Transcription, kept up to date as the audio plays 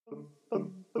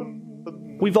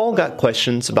We've all got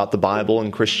questions about the Bible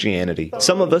and Christianity.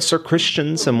 Some of us are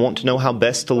Christians and want to know how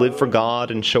best to live for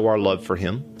God and show our love for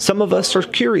Him. Some of us are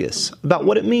curious about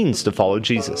what it means to follow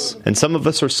Jesus. And some of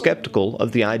us are skeptical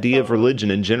of the idea of religion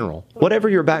in general. Whatever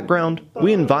your background,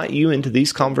 we invite you into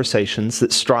these conversations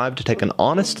that strive to take an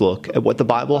honest look at what the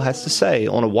Bible has to say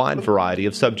on a wide variety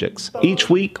of subjects.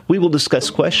 Each week, we will discuss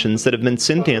questions that have been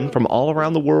sent in from all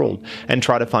around the world and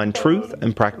try to find truth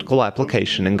and practical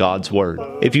application in God's Word.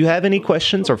 If you have any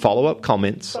questions or follow-up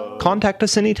comments, contact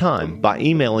us anytime by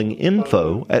emailing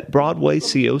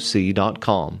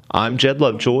info@broadwaycoc.com. I'm Jed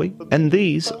Lovejoy, and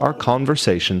these are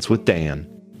Conversations with Dan.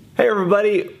 Hey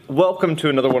everybody, welcome to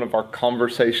another one of our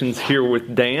Conversations here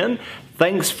with Dan.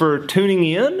 Thanks for tuning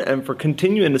in and for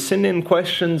continuing to send in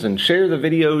questions and share the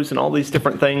videos and all these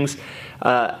different things.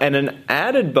 And an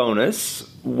added bonus,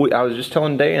 I was just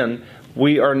telling Dan,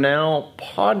 we are now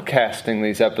podcasting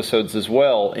these episodes as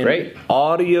well in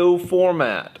audio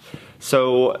format.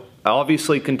 So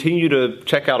obviously continue to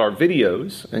check out our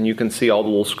videos and you can see all the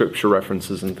little scripture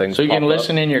references and things. So you can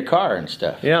listen in your car and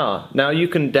stuff. Yeah. Now you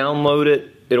can download it.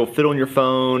 It'll fit on your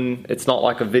phone. It's not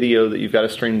like a video that you've got to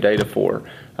stream data for.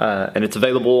 And it's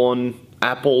available on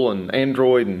Apple and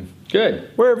Android and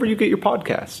wherever you get your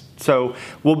podcasts. So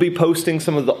we'll be posting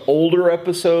some of the older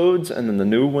episodes and then the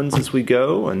new ones as we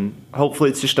go. And hopefully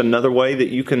it's just another way that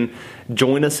you can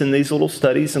join us in these little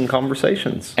studies and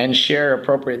conversations. And share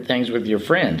appropriate things with your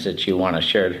friends that you want to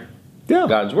share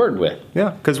God's Word with. Yeah,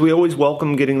 because we always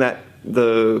welcome getting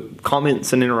the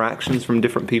comments and interactions from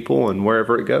different people and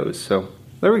wherever it goes. So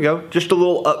there we go. Just a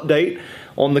little update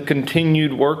on the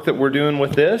continued work that we're doing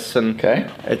with this. And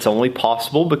it's only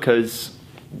possible because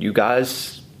you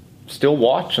guys still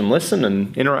watch and listen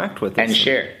and interact with us. And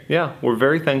share. Yeah, we're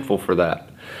very thankful for that.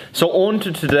 So on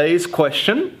to today's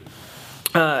question.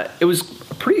 It was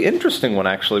a pretty interesting one,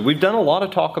 actually. We've done a lot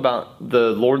of talk about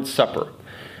the Lord's Supper.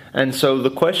 And so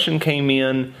the question came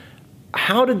in,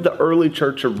 how did the early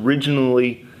church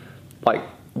originally,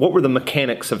 what were the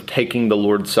mechanics of taking the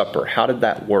Lord's Supper? How did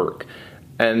that work?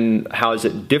 And how is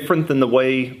it different than the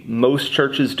way most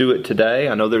churches do it today?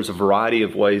 I know there's a variety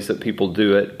of ways that people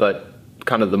do it, but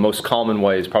kind of the most common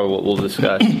way is probably what we'll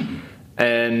discuss.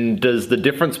 And does the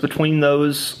difference between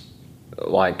those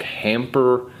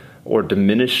hamper or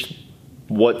diminish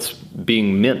what's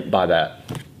being meant by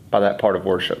that part of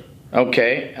worship?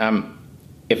 Okay.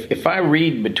 If I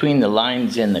read between the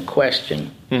lines in the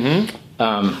question,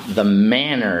 the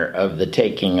manner of the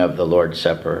taking of the Lord's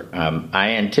Supper, I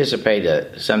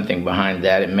anticipate something behind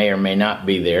that. It may or may not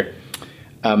be there.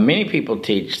 Many people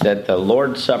teach that the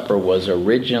Lord's Supper was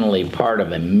originally part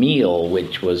of a meal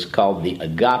which was called the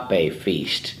Agape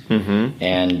Feast.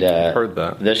 And heard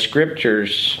that. The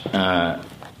scriptures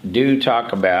do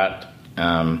talk about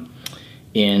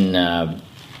in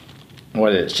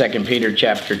 2 Peter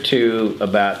chapter 2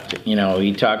 about,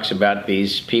 he talks about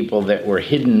these people that were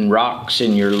hidden rocks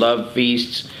in your love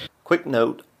feasts. Quick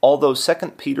note, although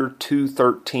 2 Peter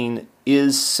 2:13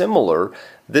 is similar,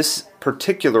 this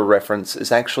particular reference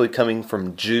is actually coming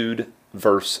from Jude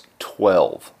verse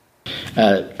 12.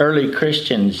 Early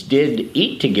Christians did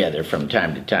eat together from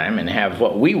time to time and have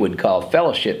what we would call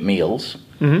fellowship meals.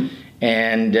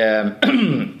 And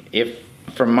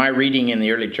from my reading in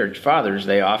the early church fathers,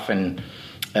 they often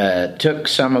took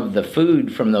some of the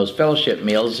food from those fellowship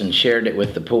meals and shared it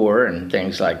with the poor and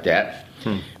things like that.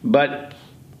 But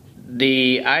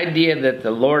the idea that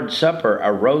the Lord's Supper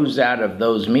arose out of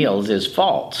those meals is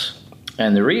false.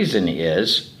 And the reason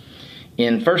is,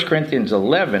 in 1 Corinthians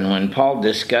 11, when Paul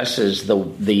discusses the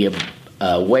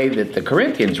way that the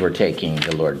Corinthians were taking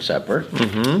the Lord's Supper,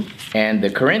 and the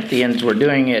Corinthians were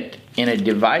doing it in a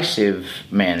divisive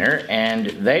manner, and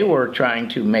they were trying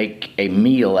to make a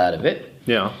meal out of it.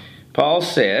 Paul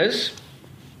says,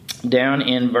 down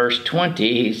in verse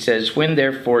 20, he says, "When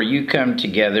therefore you come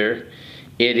together,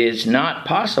 it is not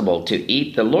possible to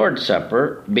eat the Lord's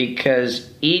Supper,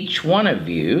 because each one of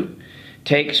you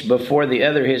takes before the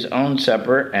other his own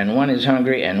supper, and one is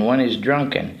hungry and one is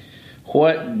drunken.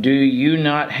 What, do you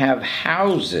not have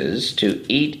houses to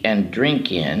eat and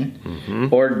drink in?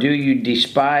 Or do you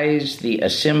despise the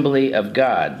assembly of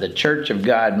God?" The church of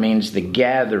God means the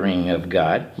gathering of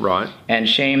God. "And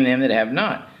shame them that have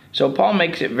not." So Paul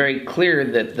makes it very clear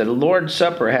that the Lord's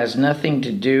Supper has nothing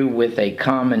to do with a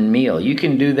common meal. You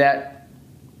can do that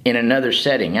in another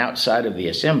setting outside of the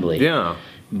assembly.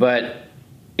 But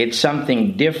it's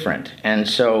something different. And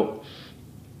so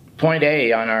point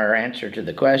A on our answer to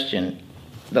the question,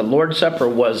 the Lord's Supper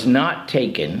was not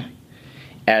taken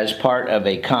as part of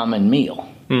a common meal.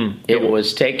 It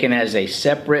was taken as a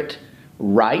separate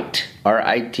rite,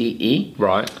 R-I-T-E.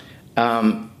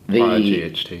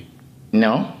 RIGHT.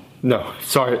 No. No,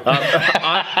 sorry.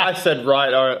 I said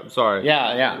right. All right, sorry.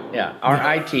 Yeah.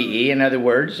 RITE, in other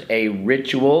words, a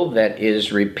ritual that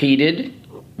is repeated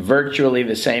virtually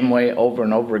the same way over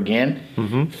and over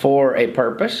again for a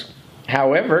purpose.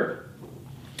 However,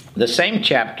 the same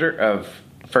chapter of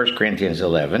 1 Corinthians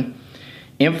 11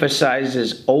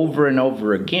 emphasizes over and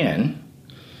over again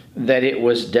that it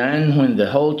was done when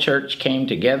the whole church came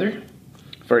together.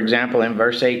 For example, in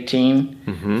verse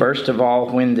 18, first of all,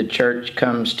 when the church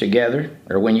comes together,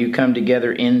 or when you come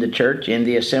together in the church, in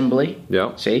the assembly.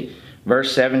 Yeah. See?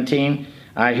 Verse 17,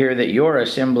 I hear that your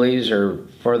assemblies are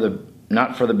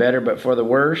not for the better, but for the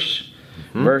worse.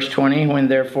 Verse 20, when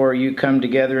therefore you come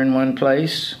together in one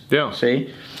place. Yeah.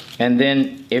 See? And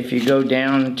then if you go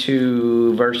down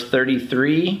to verse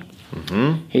 33,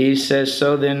 he says,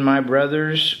 so then, my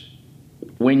brothers,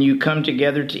 when you come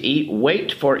together to eat,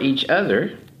 wait for each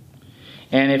other.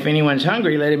 And if anyone's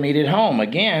hungry, let him eat at home.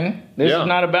 Again, this is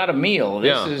not about a meal.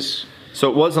 This is... So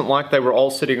it wasn't like they were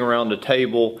all sitting around a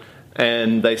table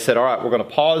and they said, all right, we're going to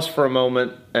pause for a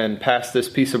moment and pass this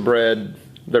piece of bread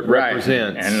that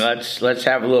represents. And let's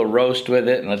have a little roast with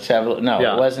it, and let's have a little... No,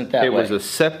 it wasn't that way. It was a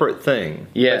separate thing.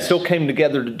 Yes. They still came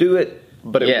together to do it,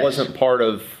 but it wasn't part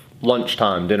of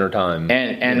lunchtime, dinner time.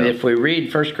 And if we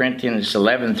read 1 Corinthians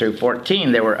 11 through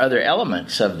 14, there were other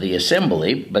elements of the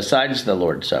assembly besides the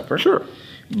Lord's Supper. Sure.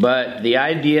 But the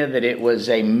idea that it was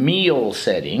a meal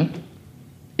setting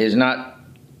is not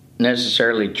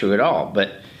necessarily true at all.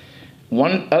 But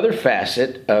one other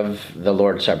facet of the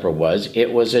Lord's Supper was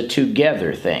it was a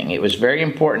together thing. It was very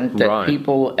important that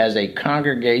people as a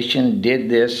congregation did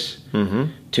this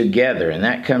together. And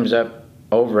that comes up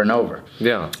over and over.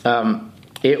 Yeah.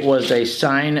 It was a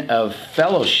sign of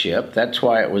fellowship. That's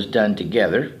why it was done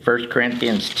together. 1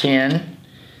 Corinthians 10,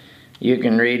 you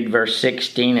can read verse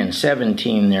 16 and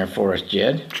 17 there for us,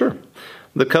 Jed. Sure.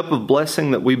 The cup of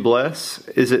blessing that we bless,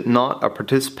 is it not a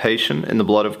participation in the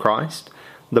blood of Christ?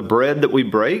 The bread that we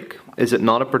break, is it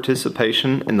not a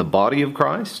participation in the body of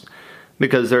Christ?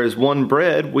 Because there is one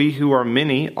bread, we who are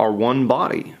many are one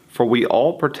body, for we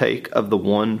all partake of the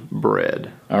one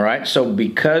bread. All right, so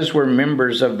because we're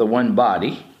members of the one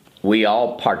body, we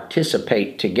all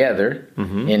participate together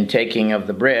in taking of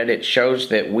the bread. It shows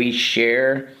that we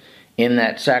share in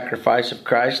that sacrifice of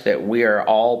Christ, that we are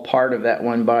all part of that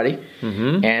one body.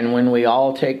 And when we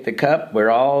all take the cup, we're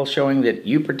all showing that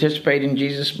you participate in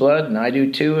Jesus' blood, and I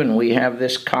do too, and we have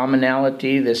this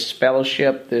commonality, this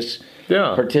fellowship, this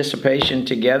participation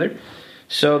together.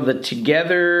 So the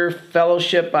together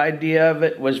fellowship idea of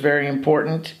it was very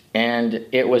important, and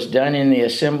it was done in the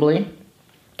assembly.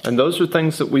 And those are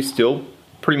things that we still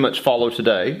pretty much follow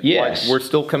today. Yes. Like we're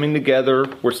still coming together.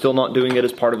 We're still not doing it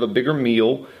as part of a bigger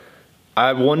meal.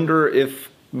 I wonder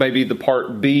if maybe the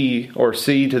part B or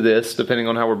C to this, depending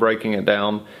on how we're breaking it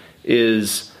down,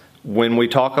 is when we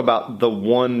talk about the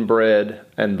one bread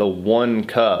and the one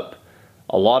cup,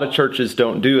 a lot of churches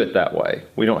don't do it that way.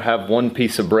 We don't have one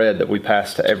piece of bread that we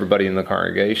pass to everybody in the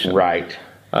congregation. Right.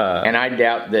 And I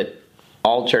doubt that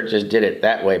all churches did it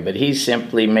that way, but he's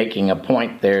simply making a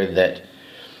point there that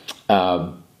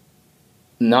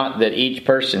not that each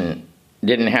person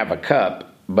didn't have a cup,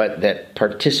 but that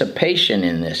participation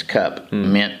in this cup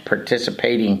meant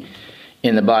participating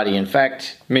in the body. In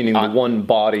fact... Meaning the one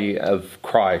body of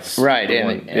Christ. Right.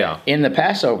 In the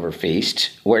Passover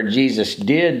feast, where Jesus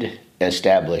did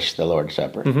establish the Lord's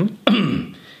Supper,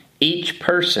 each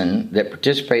person that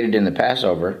participated in the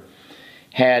Passover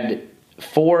had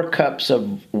 4 cups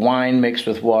of wine mixed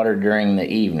with water during the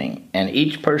evening. And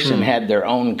each person had their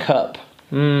own cup.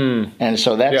 And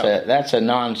so that's a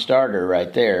non-starter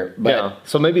right there. But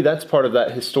so maybe that's part of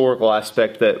that historical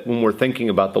aspect that when we're thinking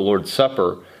about the Lord's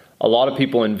Supper, a lot of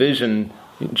people envision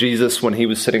Jesus when he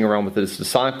was sitting around with his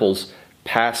disciples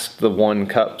passed the one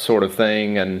cup sort of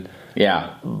thing, and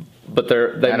but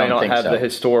they may not have the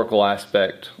historical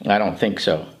aspect. I don't think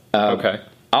so. Okay.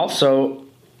 Also,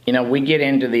 we get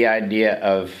into the idea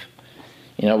of,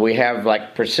 we have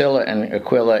like Priscilla and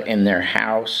Aquila in their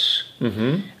house.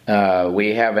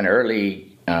 We have an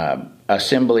early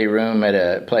assembly room at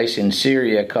a place in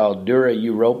Syria called Dura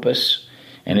Europos,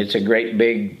 and it's a great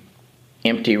big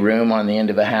empty room on the end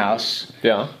of a house.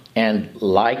 Yeah. And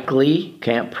likely,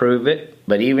 can't prove it,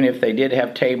 but even if they did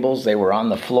have tables, they were on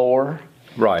the floor.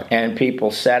 Right. And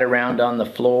people sat around on the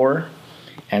floor.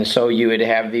 And so you would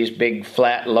have these big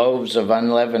flat loaves of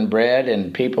unleavened bread,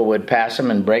 and people would pass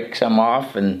them and break some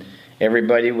off, and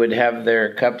everybody would have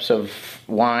their cups of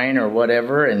wine or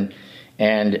whatever, and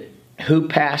who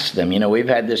passed them? We've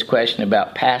had this question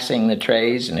about passing the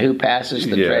trays and who passes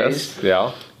the trays.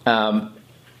 Yeah.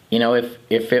 You know,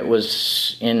 if it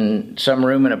was in some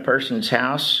room in a person's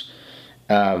house,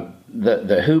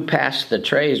 the who passed the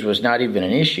trays was not even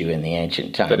an issue in the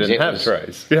ancient times. They didn't have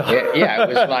trays. Yeah. It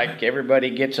was like everybody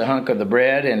gets a hunk of the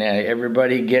bread and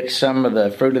everybody gets some of the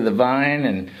fruit of the vine,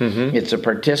 and it's a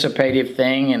participative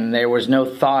thing, and there was no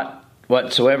thought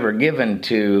whatsoever given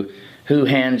to who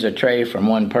hands a tray from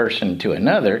one person to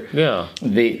another. Yeah.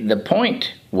 The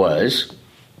point was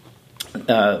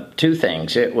two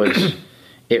things. It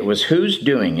was who's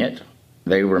doing it.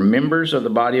 They were members of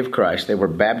the body of Christ. They were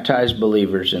baptized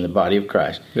believers in the body of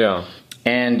Christ. Yeah.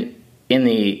 And in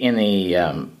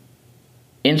the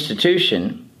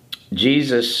institution,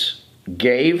 Jesus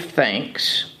gave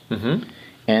thanks,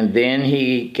 and then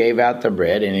he gave out the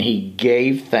bread, and he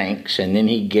gave thanks, and then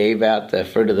he gave out the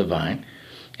fruit of the vine,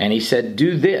 and he said,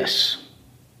 "Do this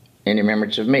in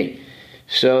remembrance of me."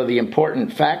 So the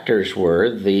important factors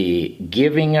were the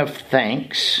giving of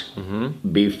thanks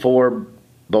before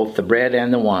both the bread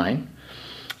and the wine.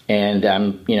 And,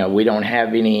 we don't have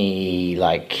any,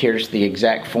 here's the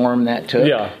exact form that took.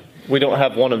 Yeah, we don't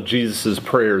have one of Jesus'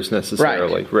 prayers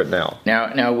necessarily written out.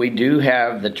 Now, we do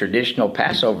have the traditional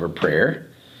Passover prayer.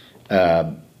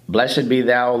 Blessed be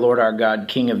thou, O Lord our God,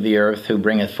 King of the earth, who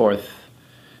bringeth forth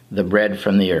the bread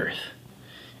from the earth.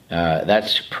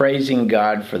 That's praising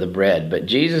God for the bread. But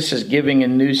Jesus is giving a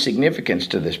new significance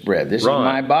to this bread. This is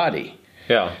my body.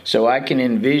 Yeah. So I can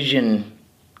envision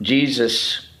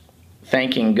Jesus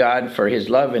thanking God for his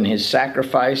love and his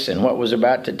sacrifice and what was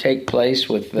about to take place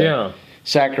with the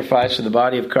sacrifice of the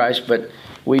body of Christ. But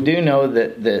we do know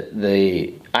that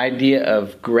the idea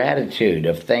of gratitude,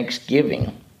 of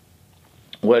thanksgiving,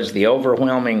 was the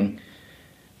overwhelming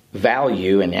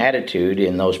value and attitude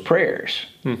in those prayers.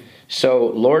 So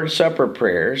Lord's Supper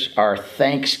prayers are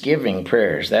thanksgiving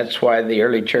prayers. That's why the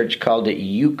early church called it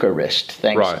Eucharist,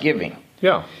 thanksgiving. Right.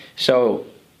 Yeah. So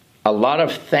a lot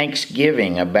of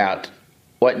thanksgiving about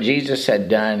what Jesus had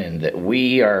done, and that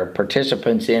we are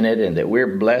participants in it, and that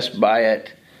we're blessed by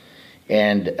it,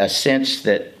 and a sense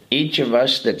that each of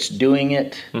us that's doing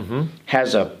it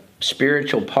has a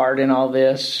spiritual part in all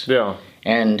this. Yeah.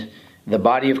 And the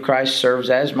body of Christ serves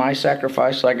as my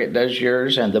sacrifice like it does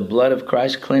yours, and the blood of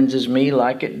Christ cleanses me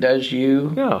like it does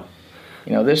you. Yeah.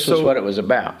 This was what it was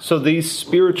about. So these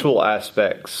spiritual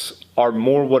aspects are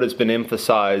more what has been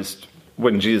emphasized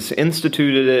when Jesus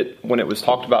instituted it, when it was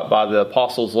talked about by the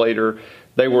apostles later.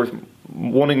 They were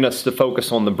wanting us to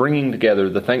focus on the bringing together,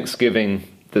 the thanksgiving,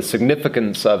 the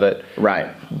significance of it. Right.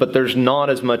 But there's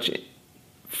not as much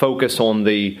focus on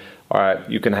all right,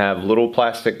 you can have little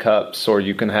plastic cups, or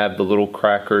you can have the little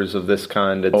crackers of this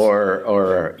kind.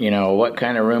 Or what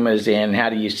kind of room is in? How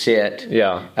do you sit?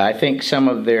 Yeah. I think some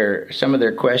of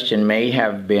their question may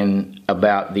have been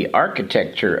about the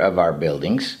architecture of our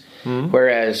buildings.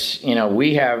 Whereas,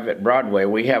 we have at Broadway,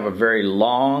 we have a very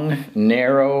long,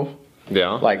 narrow,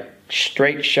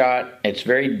 straight shot. It's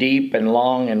very deep and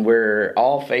long, and we're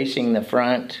all facing the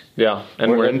front. Yeah,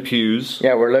 and we're in pews.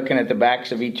 Yeah, we're looking at the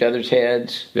backs of each other's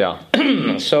heads. Yeah.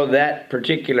 So that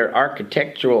particular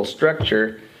architectural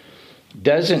structure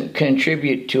doesn't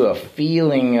contribute to a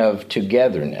feeling of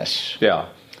togetherness. Yeah,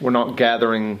 we're not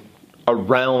gathering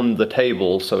around the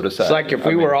table, so to say. It's like if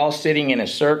we were all sitting in a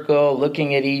circle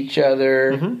looking at each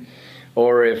other,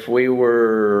 or if we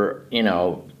were,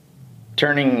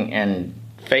 turning and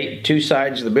two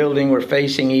sides of the building were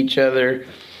facing each other,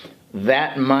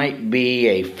 that might be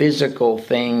a physical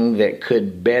thing that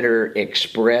could better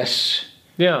express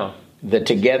the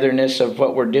togetherness of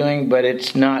what we're doing, but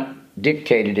it's not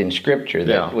dictated in Scripture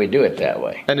that we do it that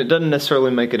way. And it doesn't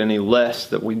necessarily make it any less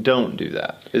that we don't do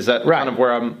that. Is that kind of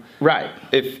where I'm... Right.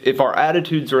 If our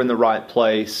attitudes are in the right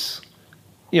place,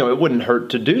 it wouldn't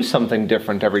hurt to do something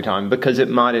different every time, because it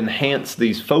might enhance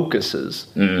these focuses.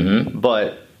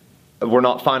 But we're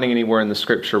not finding anywhere in the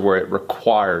Scripture where it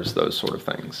requires those sort of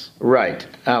things. Right.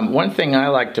 One thing I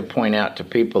like to point out to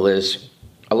people is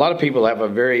a lot of people have a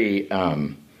very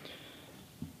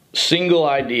single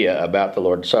idea about the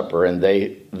Lord's Supper, and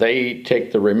they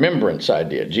take the remembrance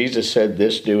idea. Jesus said,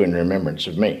 "This do in remembrance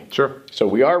of me." Sure. So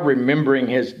we are remembering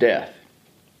his death.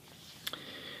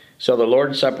 So the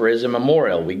Lord's Supper is a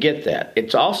memorial. We get that.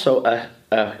 It's also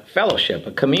a fellowship,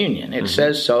 a communion. It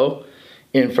says so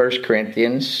in 1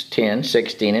 Corinthians 10,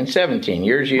 16, and 17.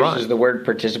 Yours uses the word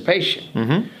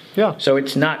participation. Yeah. So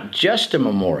it's not just a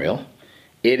memorial.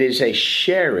 It is a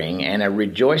sharing and a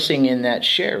rejoicing in that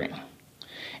sharing.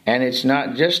 And it's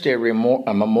not just a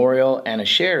memorial and a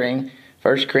sharing.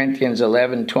 1 Corinthians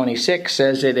 11:26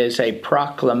 says it is a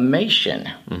proclamation.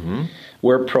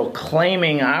 We're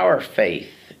proclaiming our faith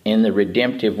in the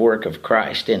redemptive work of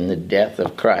Christ, in the death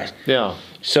of Christ. Yeah.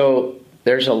 So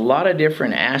there's a lot of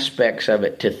different aspects of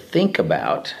it to think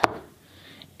about,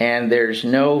 and there's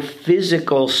no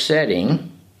physical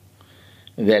setting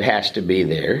that has to be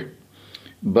there,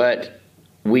 but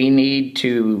we need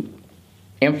to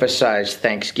emphasize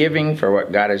thanksgiving for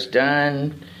what God has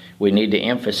done. We need to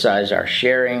emphasize our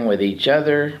sharing with each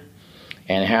other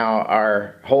and how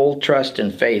our whole trust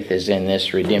and faith is in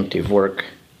this redemptive work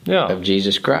of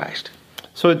Jesus Christ.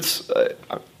 So it's,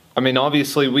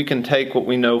 obviously we can take what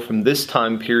we know from this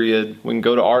time period, we can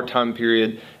go to our time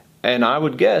period, and I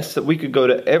would guess that we could go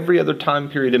to every other time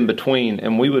period in between,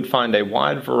 and we would find a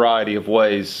wide variety of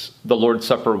ways the Lord's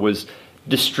Supper was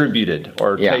distributed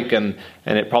or taken,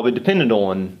 and it probably depended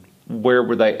on where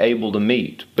were they able to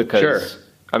meet. Because,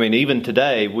 even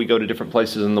today, we go to different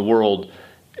places in the world,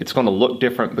 it's going to look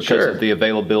different because of the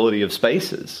availability of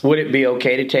spaces. Would it be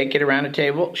okay to take it around a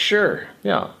table? Sure.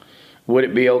 Yeah. Would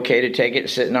it be okay to take it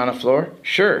sitting on a floor?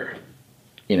 Sure.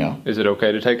 Is it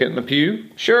okay to take it in the pew?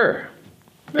 Sure.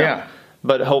 Yeah.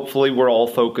 But hopefully we're all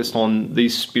focused on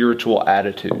these spiritual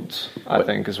attitudes, I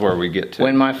think, is where we get to.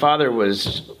 When my father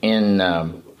was in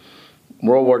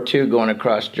World War II going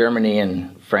across Germany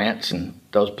and France and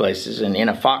those places, and in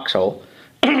a foxhole,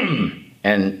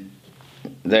 and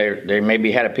they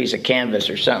maybe had a piece of canvas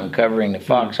or something covering the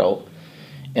foxhole,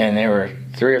 and there were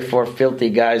 3 or 4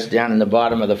 filthy guys down in the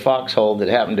bottom of the foxhole that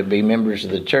happened to be members of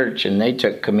the church, and they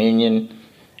took communion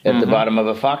at the bottom of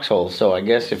a foxhole. So I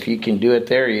guess if you can do it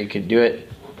there, you could do it.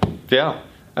 Yeah.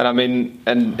 And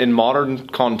and in modern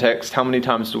context, how many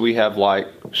times do we have like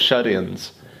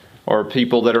shut-ins or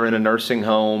people that are in a nursing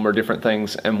home or different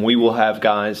things, and we will have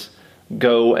guys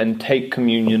go and take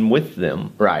communion with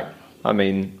them. Right.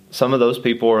 Some of those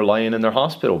people are laying in their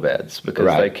hospital beds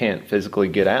because they can't physically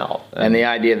get out. And the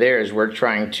idea there is we're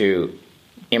trying to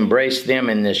embrace them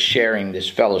in this sharing, this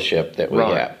fellowship that we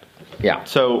have. Yeah.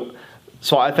 So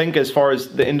I think as far as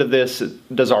the end of this,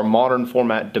 does our modern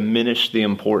format diminish the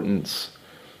importance?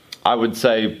 I would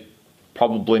say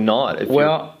probably not.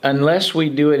 Unless we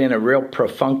do it in a real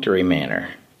perfunctory manner.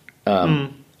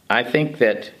 I think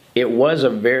that it was a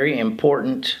very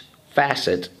important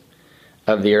facet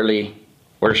of the early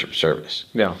worship service.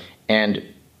 Yeah. And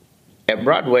at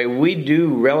Broadway, we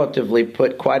do relatively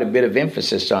put quite a bit of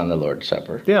emphasis on the Lord's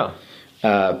Supper. Yeah.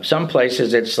 Some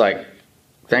places it's like,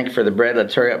 thank you for the bread,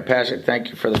 let's hurry up and pass it. Thank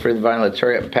you for the fruit of the vine, let's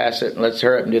hurry up and pass it. And let's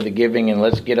hurry up and do the giving, and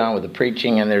let's get on with the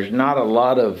preaching. And there's not a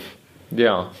lot of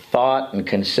thought and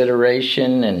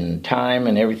consideration and time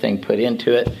and everything put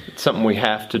into it. It's something we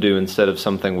have to do instead of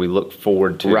something we look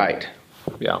forward to. Right.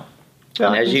 Yeah.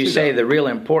 And as you say, the real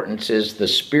importance is the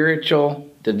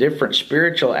different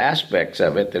spiritual aspects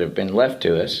of it that have been left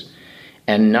to us,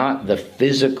 and not the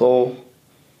physical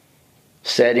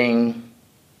setting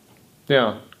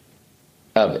of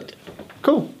it.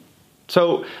 Cool.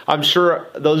 So I'm sure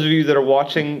those of you that are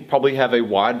watching probably have a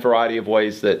wide variety of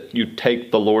ways that you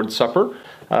take the Lord's Supper.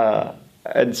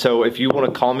 And so if you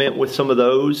want to comment with some of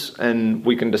those and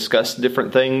we can discuss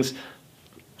different things,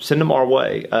 send them our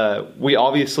way. We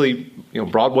obviously,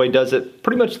 Broadway does it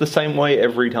pretty much the same way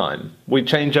every time. We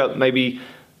change up maybe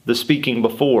the speaking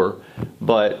before,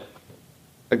 but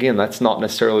again, that's not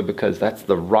necessarily because that's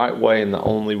the right way and the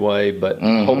only way, but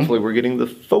hopefully we're getting the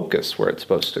focus where it's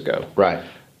supposed to go. Right.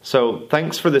 So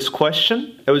thanks for this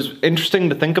question. It was interesting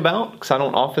to think about because I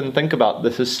don't often think about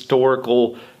this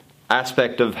historical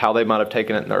aspect of how they might have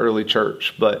taken it in the early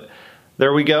church. But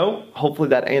there we go. Hopefully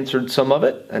that answered some of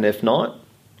it. And if not,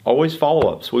 always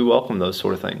follow-ups. We welcome those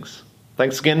sort of things.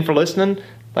 Thanks again for listening.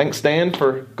 Thanks, Dan,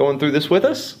 for going through this with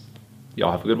us.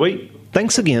 Y'all have a good week.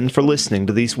 Thanks again for listening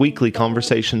to these weekly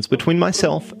conversations between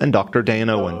myself and Dr. Dan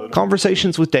Owen.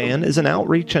 Conversations with Dan is an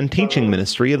outreach and teaching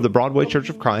ministry of the Broadway Church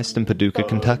of Christ in Paducah,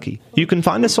 Kentucky. You can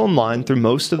find us online through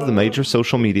most of the major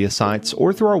social media sites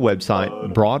or through our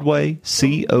website,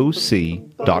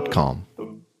 BroadwayCoc.com.